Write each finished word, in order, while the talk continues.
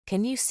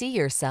Can you see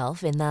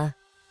yourself in the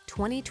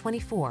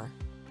 2024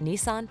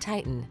 Nissan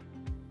Titan?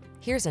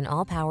 Here's an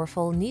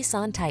all-powerful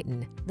Nissan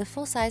Titan, the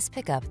full-size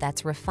pickup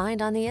that's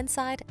refined on the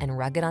inside and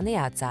rugged on the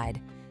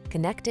outside.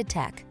 Connected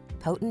tech,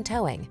 potent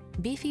towing,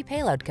 beefy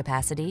payload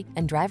capacity,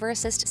 and driver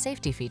assist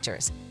safety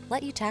features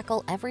let you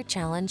tackle every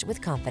challenge with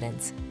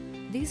confidence.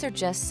 These are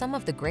just some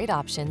of the great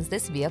options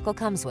this vehicle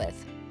comes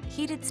with: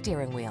 heated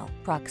steering wheel,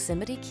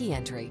 proximity key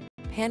entry,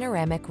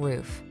 panoramic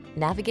roof,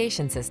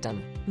 navigation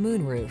system,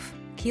 moonroof,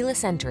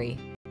 keyless entry,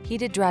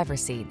 heated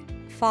driver's seat,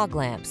 fog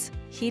lamps,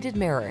 heated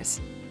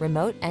mirrors,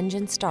 remote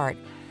engine start.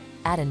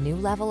 Add a new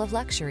level of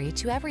luxury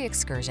to every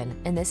excursion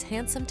in this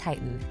handsome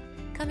Titan.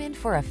 Come in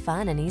for a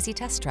fun and easy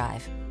test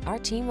drive. Our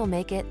team will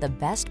make it the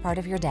best part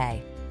of your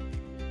day.